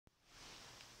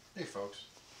Hey folks,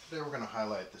 today we're going to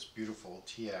highlight this beautiful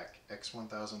TEAC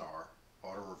X-1000R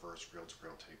auto reverse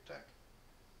reel-to-reel tape deck.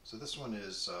 So this one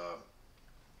is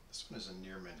in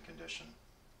near mint condition,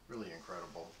 really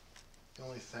incredible. The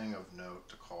only thing of note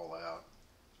to call out,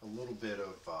 a little bit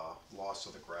of loss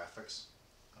of the graphics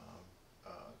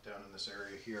down in this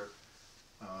area here.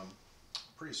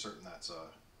 Pretty certain that's a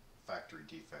factory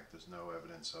defect. There's no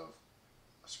evidence of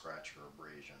a scratch or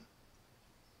abrasion.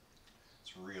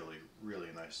 It's really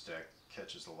a nice deck,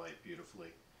 catches the light beautifully.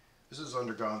 This has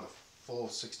undergone the full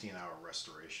 16-hour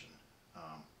restoration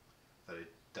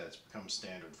that's become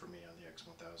standard for me on the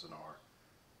X-1000R.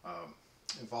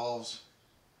 Involves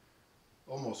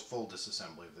almost full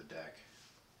disassembly of the deck.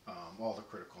 All the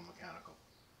critical mechanical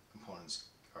components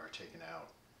are taken out.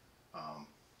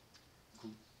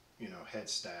 Head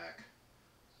stack,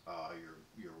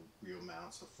 your reel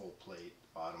mounts, the full plate,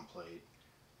 bottom plate.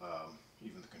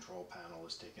 Even the control panel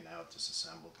is taken out,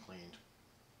 disassembled, cleaned.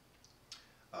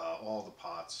 All the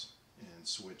pots and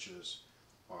switches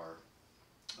are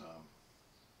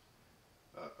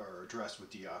addressed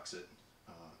with deoxit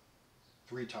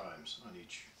 3 times on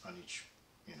each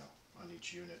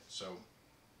unit. So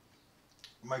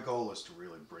my goal is to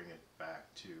really bring it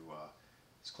back to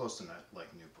as close to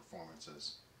like new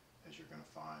performances as you're going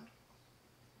to find.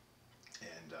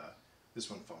 And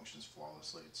this one functions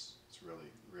flawlessly. It's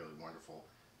really wonderful,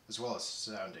 as well as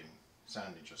sounding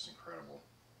just incredible.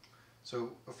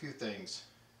 So a few things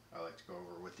I like to go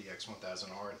over with the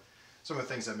X-1000R, and some of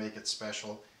the things that make it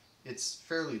special. It's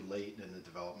fairly late in the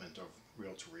development of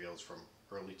reel-to-reels, from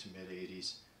early to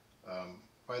mid-80s.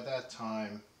 By that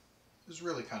time, it was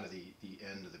really kind of the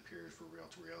end of the period for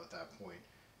reel-to-reel at that point.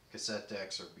 Cassette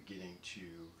decks are beginning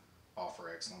to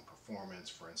offer excellent performance.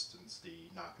 For instance, the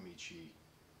Nakamichi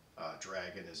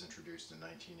Dragon is introduced in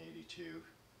 1982,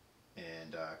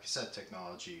 and cassette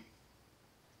technology,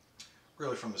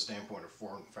 really from the standpoint of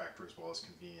form factor as well as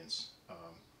convenience,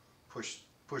 pushed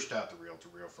out the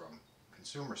reel-to-reel from a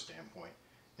consumer standpoint.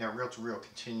 Now, reel-to-reel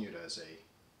continued as a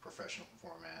professional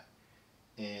format,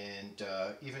 and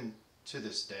even to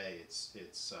this day,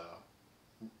 it's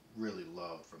really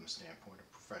loved from the standpoint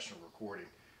of professional recording,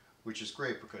 which is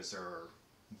great because there are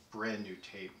brand new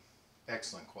tape,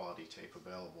 excellent quality tape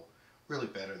available, really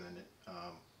better than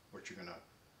what you're going to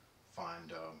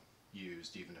find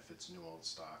used, even if it's new old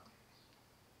stock.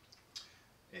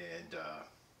 And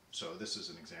so this is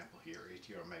an example here,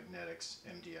 ATR Magnetics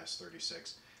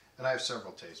MDS36, and I have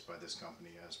several tapes by this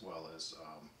company as well as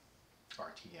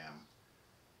RTM,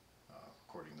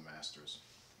 recording the masters.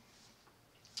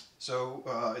 So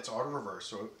it's auto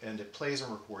reverse, and it plays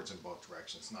and records in both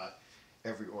directions. Not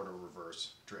every auto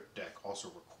reverse deck also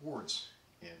records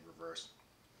in reverse.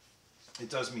 It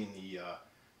does mean the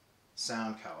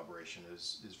sound calibration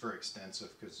is very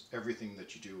extensive, because everything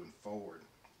that you do in forward,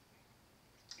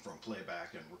 from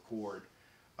playback and record,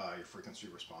 your frequency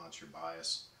response, your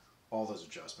bias, all those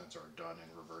adjustments are done in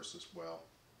reverse as well.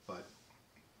 But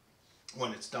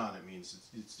when it's done, it means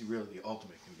it's really the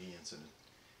ultimate convenience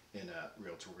in a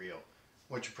reel-to-reel.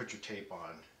 Once you put your tape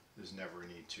on, there's never a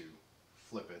need to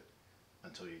flip it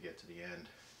until you get to the end.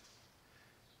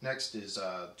 Next is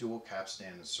dual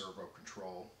capstan and servo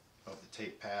control of the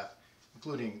tape path,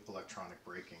 including electronic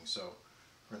braking. So,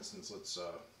 for instance, let's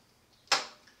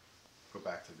go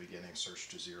back to the beginning, search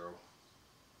to zero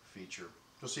feature.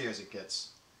 You'll see as it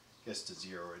gets to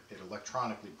zero, it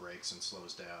electronically brakes and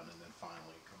slows down, and then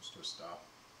finally it comes to a stop.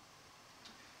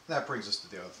 That brings us to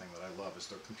the other thing that I love, is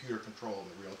the computer control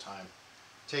and the real-time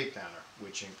tape counter,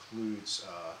 which includes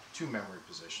 2 memory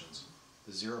positions.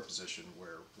 The 0 position,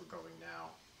 where we're going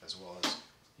now, as well as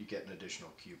you get an additional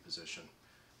Q position.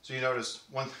 So you notice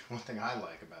one thing I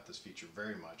like about this feature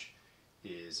very much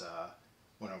is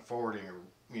when I'm forwarding or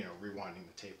rewinding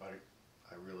the tape, I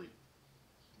really,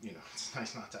 it's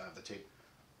nice not to have the tape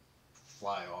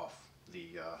fly off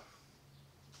your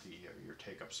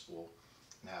take-up spool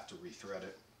and have to rethread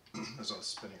it as I was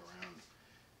spinning around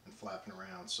and flapping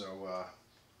around. So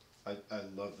I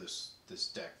love this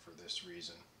deck for this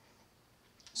reason.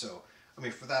 So I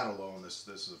mean, for that alone, this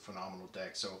is a phenomenal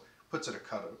deck. So puts it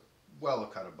well a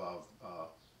cut above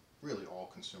really all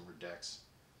consumer decks,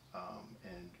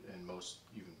 and most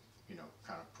even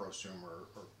kind of prosumer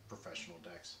or professional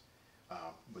decks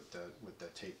with the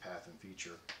tape path and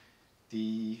feature.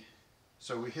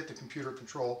 So we hit the computer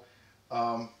control.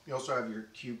 You also have your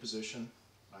Q position.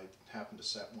 I happen to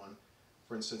set one.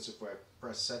 For instance, if I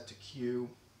press set to Q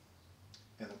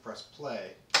and then press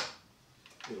play,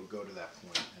 it'll go to that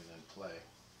point and then play.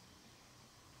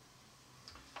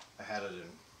 I had it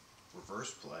in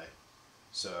reverse play,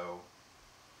 so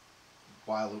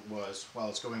while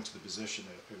it's going to the position,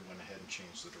 it went ahead and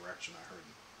changed the direction. I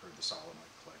heard the solenoid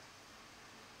click.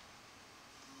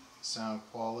 Sound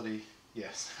quality,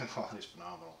 yes, sound quality is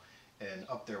phenomenal, and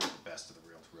up there with the best of the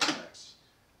reel-to-reel decks.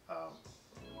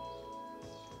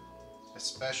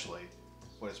 Especially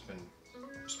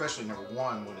especially number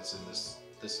one, when it's in this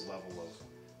level of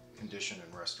condition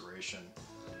and restoration.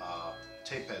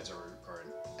 Tape heads are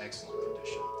in excellent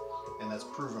condition, and that's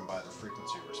proven by the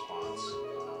frequency response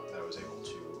that I was able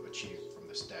to achieve from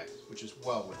this deck, which is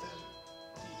well within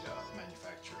the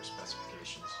manufacturer's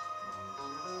specifications.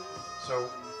 So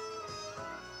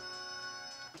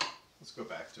let's go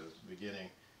back to the beginning,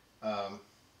 and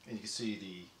you can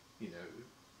see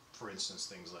for instance,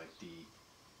 things like the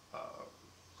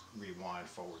rewind,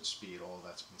 forward speed, all of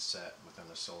that's been set within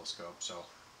the oscilloscope, so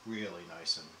really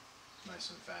nice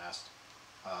and fast.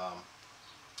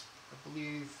 I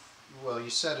believe, well, you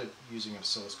set it using an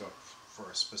oscilloscope for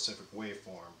a specific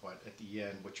waveform, but at the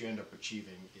end, what you end up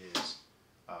achieving is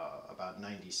about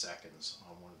 90 seconds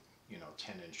on one,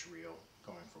 10-inch reel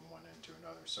going from one end to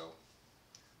another, so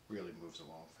really moves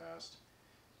along fast.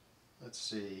 Let's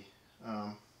see.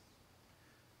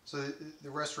 So the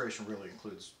restoration really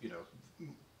includes,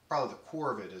 probably the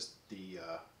core of it is the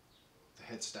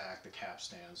head stack, the cap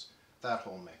stands, that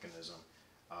whole mechanism.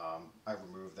 I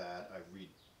removed that. I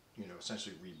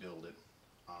essentially rebuild it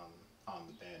on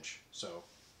the bench, so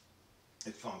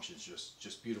it functions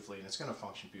just beautifully, and it's going to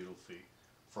function beautifully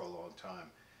for a long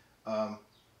time.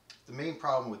 The main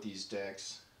problem with these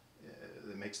decks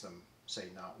that makes them, say,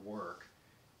 not work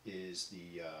is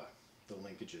the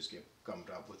linkages get gummed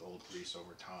up with old grease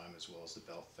over time, as well as the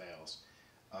belt fails.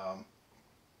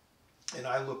 And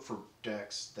I look for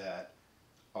decks that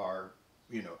are,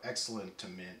 excellent to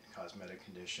mint cosmetic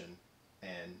condition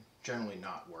and generally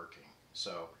not working.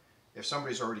 So if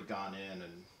somebody's already gone in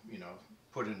and,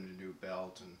 put in a new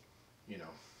belt and,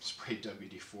 sprayed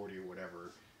WD-40 or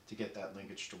whatever to get that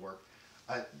linkage to work,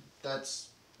 that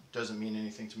doesn't mean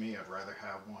anything to me. I'd rather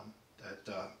have one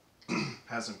that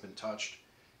hasn't been touched,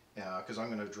 because I'm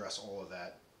going to address all of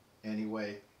that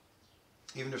anyway.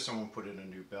 Even if someone put in a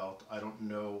new belt, I don't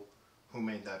know who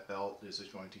made that belt. Is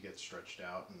it going to get stretched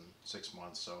out in 6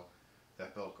 months? So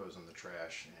that belt goes in the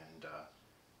trash, and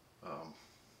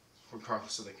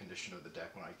regardless of the condition of the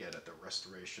deck, when I get it, the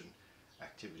restoration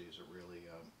activities are really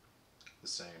the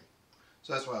same.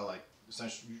 So that's why I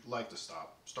essentially like to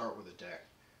start with a deck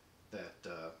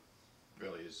that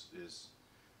really is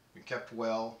been kept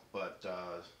well, but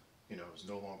is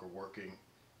no longer working,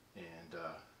 and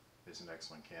is an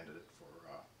excellent candidate for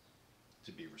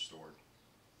to be restored.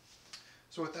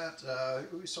 So with that,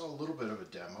 we saw a little bit of a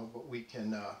demo, but we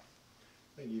can, I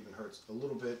think you even heard a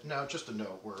little bit. Now, just a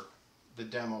note, where the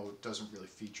demo doesn't really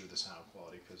feature the sound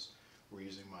quality because we're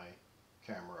using my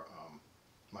camera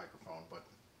microphone, but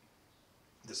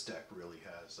this deck really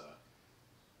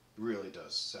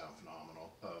does sound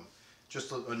phenomenal.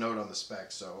 Just a note on the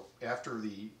specs. So after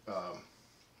the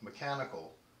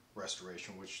mechanical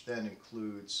restoration, which then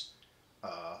includes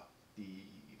the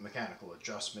mechanical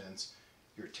adjustments,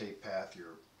 your tape path,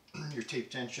 your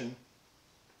tape tension.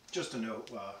 Just a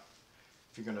note,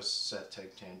 if you're going to set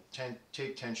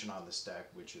tape tension on this deck,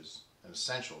 which is an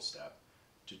essential step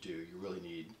to do, you really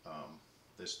need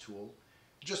this tool.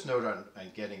 Just note on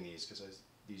getting these, because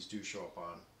these do show up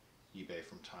on eBay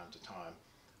from time to time.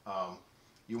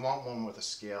 You want one with a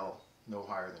scale no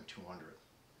higher than 200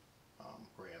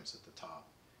 grams at the top.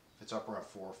 If it's up around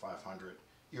 400 or 500,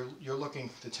 you're looking,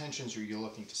 the tensions you're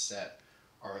looking to set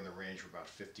are in the range of about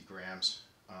 50 grams,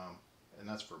 and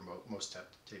that's for most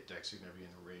tape decks. You're going to be in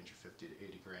the range of 50 to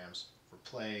 80 grams. For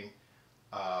playing,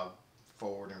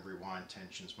 forward and rewind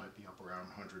tensions might be up around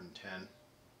 110.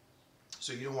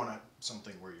 So you don't want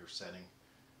something where you're setting,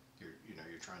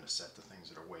 you're trying to set the things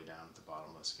that are way down at the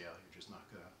bottom of the scale. You're just not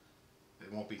gonna,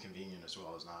 it won't be convenient, as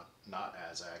well as not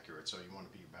as accurate. So you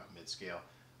want to be about mid-scale.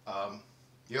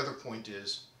 The other point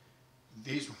is,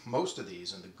 most of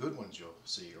these, and the good ones you'll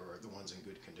see, are the ones in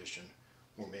good condition,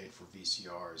 were made for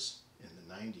VCRs in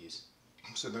the 90s.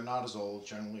 So they're not as old,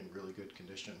 generally in really good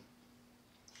condition.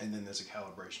 And then there's a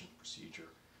calibration procedure.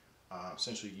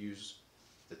 Essentially use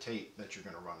the tape that you're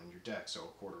going to run in your deck, so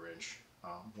a 1/4 inch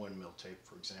 1 mil tape,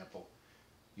 for example.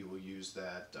 You will use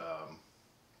that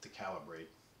to calibrate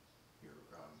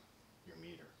your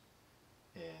meter.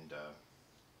 And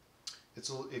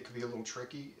it could be a little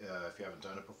tricky if you haven't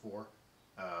done it before.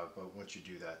 But once you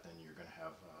do that, then you're going to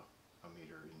have a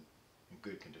meter in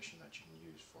good condition that you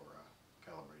can use for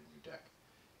calibrating your deck.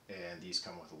 And these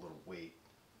come with a little weight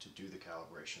to do the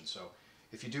calibration. So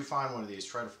if you do find one of these,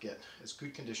 try to get as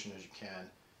good condition as you can.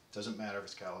 It doesn't matter if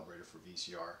it's calibrated for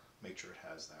VCR make sure it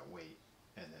has that weight,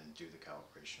 and then do the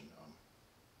calibration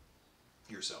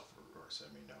yourself, or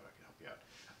send me a note, I can help you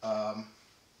out.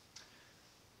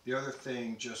 The other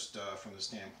thing, just from the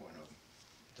standpoint of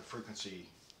the frequency,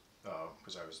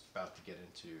 because I was about to get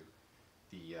into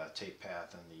the tape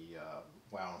path and the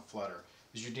wow and flutter,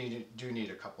 is you do need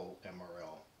a couple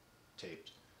MRL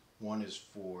tapes. One is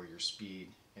for your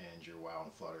speed and your wow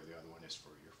and flutter. The other one is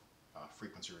for your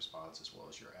frequency response, as well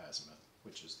as your azimuth,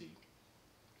 which is the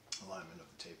alignment of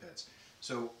the tape heads.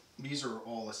 So these are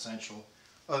all essential.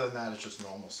 Other than that, it's just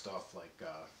normal stuff like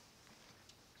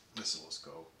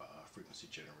oscilloscope, frequency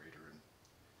generator,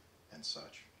 and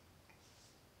such.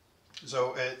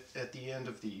 So at the end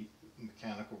of the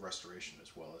mechanical restoration,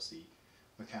 as well as the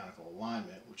mechanical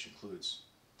alignment, which includes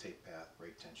tape path,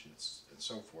 break tension, and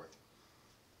so forth,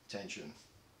 tension,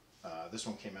 this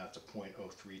one came out to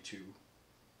 0.032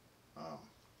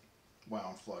 wow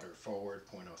and flutter forward,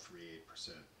 0.038%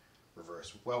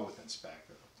 reverse, well within spec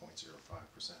of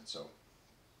 0.05%. So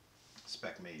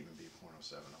spec may even be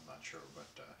 0.07, I'm not sure,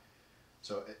 but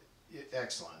so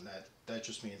excellent. That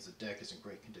just means the deck is in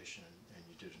great condition, and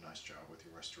you did a nice job with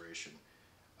your restoration.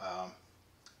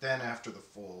 Then after the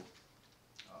full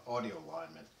audio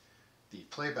alignment, the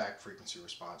playback frequency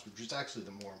response, which is actually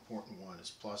the more important one,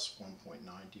 is plus 1.9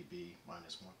 dB,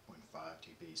 minus 1.5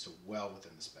 dB, so well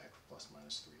within the spec for plus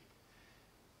minus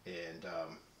 3. And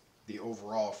the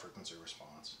overall frequency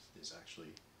response is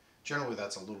actually, generally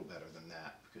that's a little better than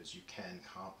that, because you can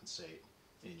compensate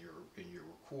in your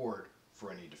record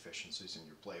for any deficiencies in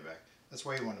your playback. That's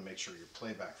why you want to make sure your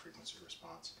playback frequency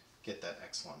response, get that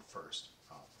excellent first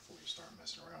before you start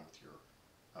messing around with your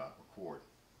record.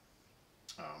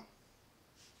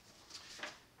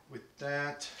 With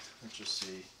that, let's just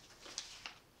see.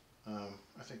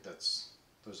 I think those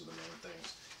are the main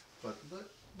things. But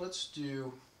let's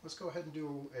go ahead and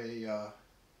do a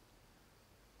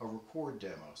record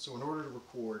demo. So in order to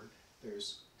record,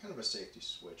 there's kind of a safety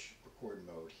switch, record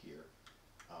mode here,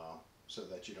 so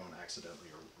that you don't accidentally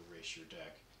erase your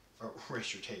deck or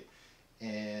erase your tape,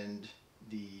 and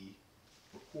the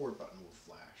record button will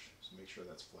flash. So make sure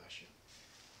that's flashing.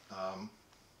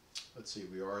 Let's see,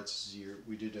 we are at 0.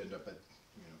 We did end up at,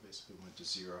 basically went to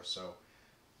 0. So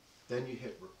then you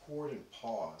hit record and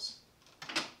pause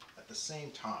at the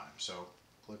same time. So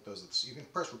click those. You can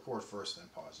press record first, then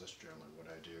pause. That's generally what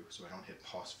I do, so I don't hit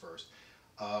pause first.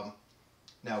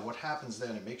 Now what happens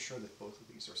then, and make sure that both of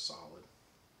these are solid.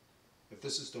 If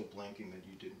this is still blinking, then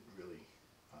you didn't really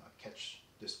catch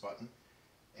this button,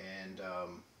 and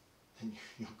then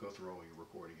you'll go through all your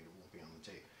recording and it won't be on the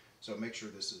tape. So make sure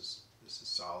this is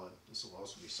solid. This will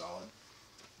also be solid.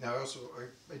 Now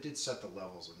I did set the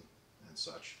levels and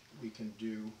such. We can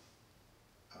do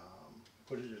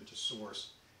put it into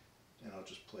source, and I'll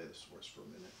just play the source for a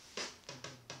minute.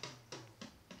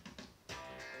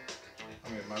 I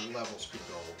mean, my levels could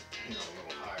go a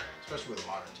little higher, especially with a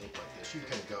modern tape like this. You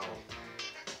can go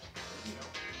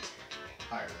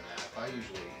higher than that. I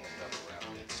usually end up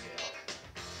around mid-scale.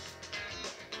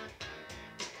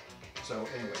 So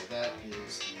anyway, that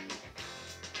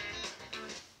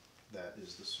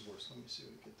is the source. Let me see if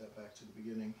we can get that back to the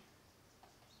beginning.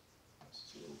 This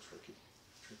is a little tricky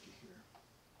here.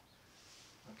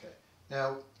 Okay,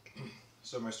 now,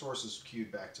 so my source is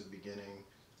cued back to the beginning.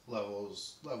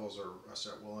 Levels are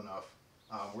set well enough.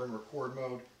 We're in record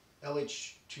mode,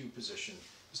 LH2 position.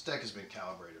 This deck has been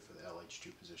calibrated for the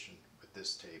LH2 position with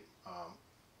this tape.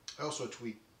 I also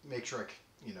make sure I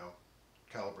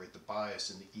calibrate the bias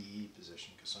in the EE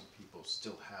position, because some people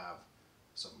still have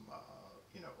some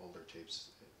older tapes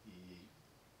at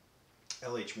EE.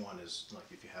 LH1 is like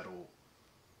if you had old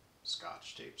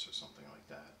Scotch tapes or something like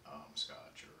that,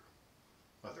 Scotch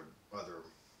or other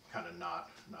kind of not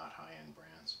high-end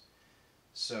brands.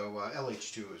 So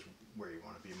LH2 is where you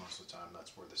want to be most of the time.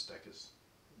 That's where this deck is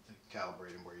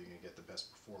calibrated, where you're going to get the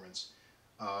best performance.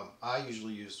 I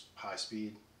usually use high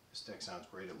speed. This deck sounds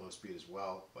great at low speed as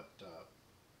well, but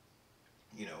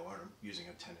when I'm using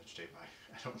a 10-inch tape,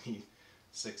 I don't need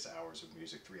 6 hours of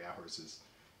music. 3 hours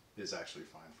is actually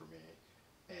fine for me,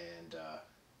 and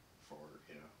for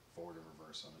forward and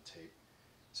reverse on the tape.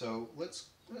 So let's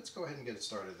go ahead and get it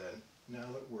started then. Now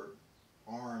that we're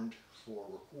armed for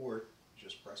record,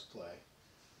 just press play.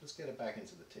 Let's get it back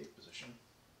into the tape position.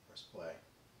 Press play.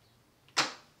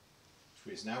 Which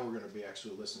means now we're going to be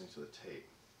actually listening to the tape.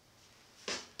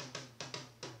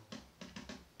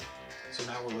 So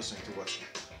now we're listening to what's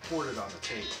recorded on the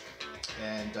tape,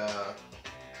 and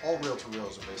all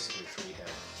reel-to-reels are basically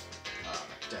 3-head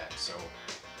decks. So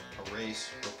erase,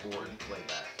 record, and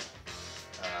playback.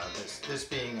 This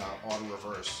being auto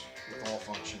reverse with all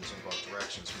functions in both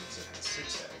directions means it has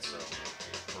 6 heads, so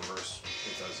reverse,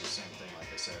 it does the same thing like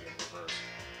I said in reverse.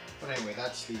 But anyway,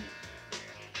 that's the,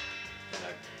 and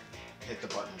I hit the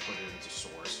button and put it into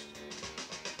source.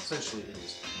 Essentially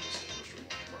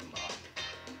indistinguishable from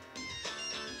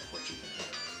what you can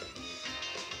hear.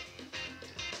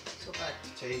 So back to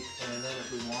tape, and then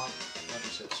if we want, I'll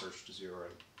just hit search to 0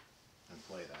 and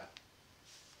play that.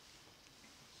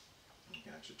 You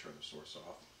can actually turn the source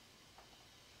off.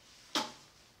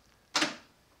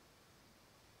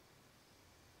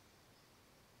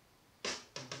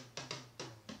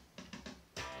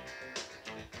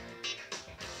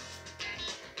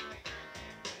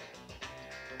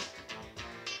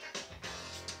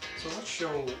 So let's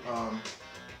show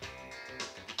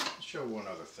one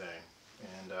other thing,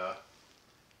 and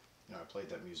you know, I played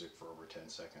that music for over 10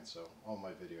 seconds, so all my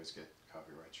videos get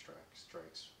copyright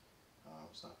strikes.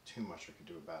 There's not too much I could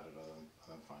do about it other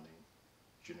than finding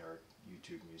generic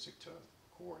YouTube music to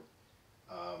record.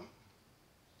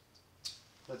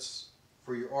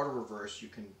 For your auto reverse, you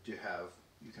can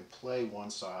play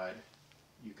one side,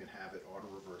 you can have it auto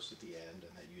reverse at the end,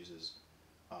 and that uses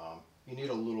you need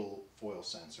a little foil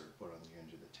sensor put on the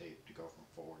end of the tape to go from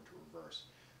forward to reverse.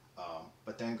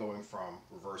 But then going from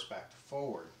reverse back to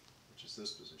forward, which is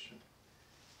this position,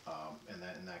 and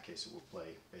in that case it will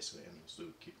play basically endless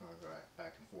loop, keep going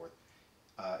back and forth.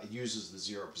 It uses the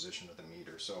 0 position of the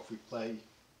meter. So if we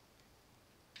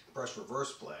press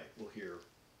reverse play, we'll hear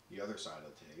the other side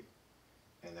of the tape,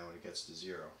 and then when it gets to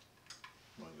 0,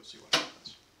 well, you'll see what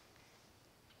happens.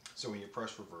 So when you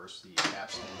press reverse, the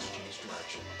cap stands change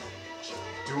direction.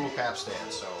 Dual cap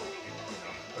stand, so you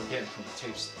know, again, from the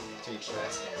tape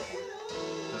that standpoint,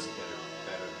 it doesn't get it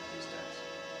better than these decks.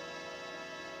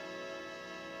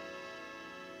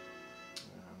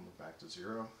 And we're back to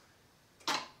 0.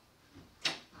 And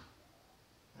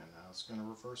now it's going to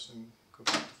reverse and go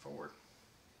back to forward.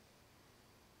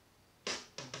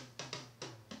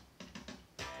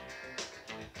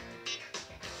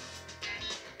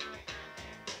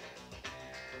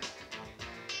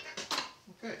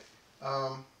 Okay,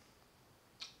 I'm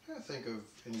trying to think of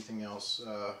anything else.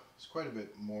 There's quite a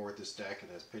bit more with this deck.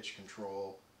 It has pitch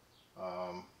control.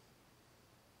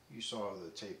 You saw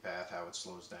the tape path, how it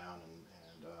slows down and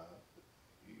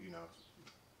you know,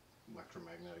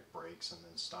 electromagnetic breaks and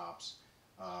then stops.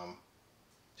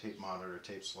 Tape monitor,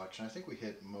 tape selection. I think we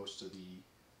hit most of the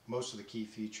key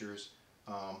features.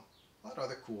 A lot of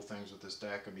other cool things with this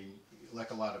deck. I mean,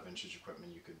 like a lot of vintage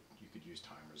equipment, you could use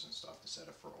timers and stuff to set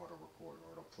it for auto record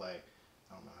or auto play.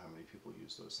 I don't know how many people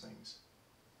use those things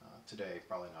today.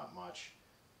 Probably not much.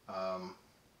 Kind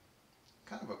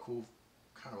of a cool,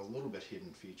 kind of a little bit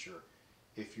hidden feature.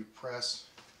 If you press,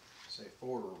 say,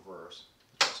 forward or reverse,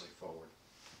 let's say forward,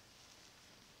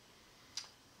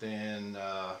 then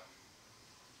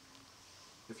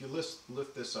if you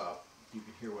lift this up, you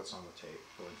can hear what's on the tape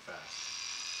going fast.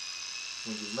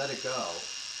 When you let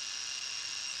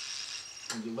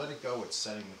it go, it's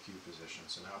setting the cue position.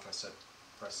 So now if I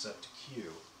press set to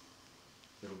cue,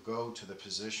 it'll go to the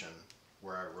position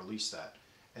where I release that.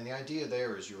 And the idea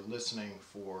there is you're listening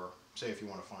for, say if you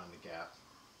want to find the gap,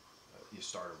 you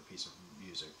start a piece of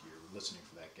music, you're listening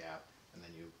for that gap, and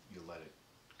then you let it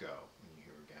go when you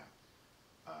hear a gap.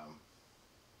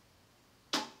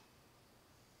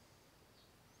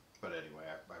 But anyway,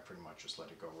 I pretty much just let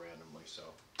it go randomly,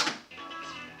 so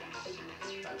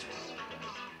that's what I like.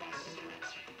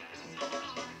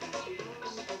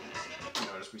 You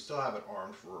notice we still have it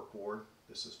armed for record.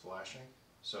 This is flashing,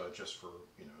 so just for,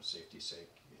 you know, safety's sake,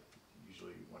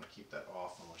 usually you want to keep that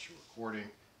off unless you're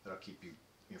recording. That'll keep you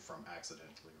from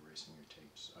accidentally erasing your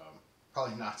tapes.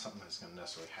 Probably not something that's going to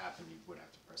necessarily happen. You would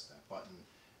have to press that button,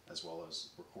 as well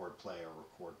as record play or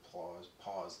record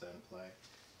pause then play.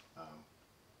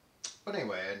 But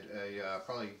anyway, I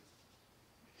probably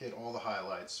hit all the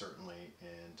highlights certainly,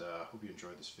 and hope you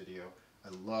enjoyed this video. I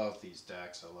love these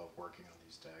decks. I love working on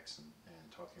these decks and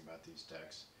talking about these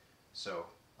decks. So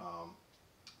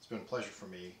it's been a pleasure for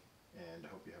me, and I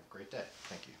hope you have a great day.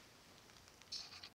 Thank you.